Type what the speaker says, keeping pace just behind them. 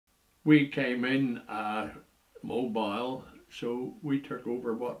We came in mobile, so we took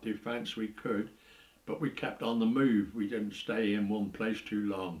over what defence we could, but we kept on the move. We didn't stay in one place too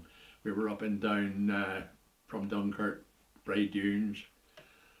long. We were up and down from Dunkirk, Bray Dunes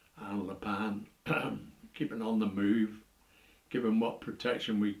and La Panne, keeping on the move, giving what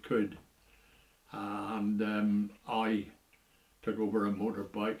protection we could. And I took over a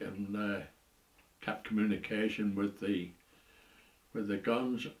motorbike and kept communication with the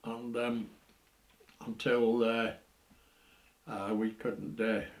guns, and until we couldn't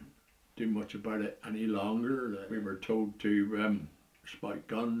do much about it any longer. We were told to spike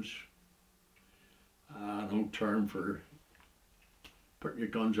guns, an old term for putting your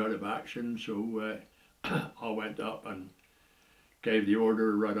guns out of action. So I went up and gave the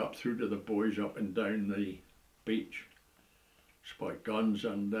order right up through to the boys up and down the beach. Spike guns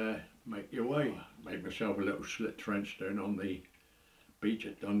and make your way. Made myself a little slit trench down on the beach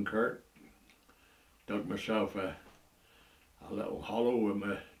at Dunkirk. Dug myself a little hollow with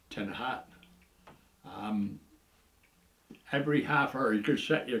my tin hat. Every half hour you could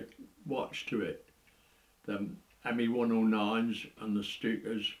set your watch to it. The ME-109s and the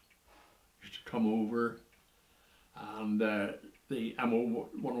Stukas used to come over, and the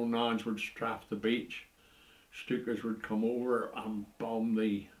MO-109s would strafe the beach. Stukas would come over and bomb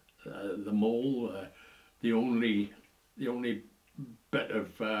the mole. The only bit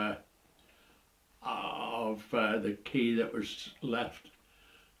of the key that was left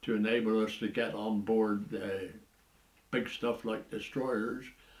to enable us to get on board big stuff like destroyers,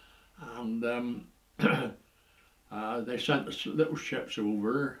 and they sent us little ships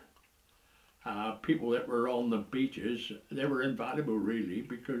over. People that were on the beaches, they were invaluable really,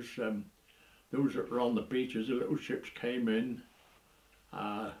 because those that were on the beaches, the little ships came in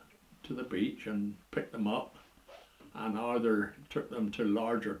to the beach and picked them up and either took them to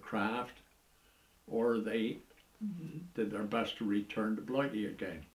larger craft or they did their best to return to Blighty again.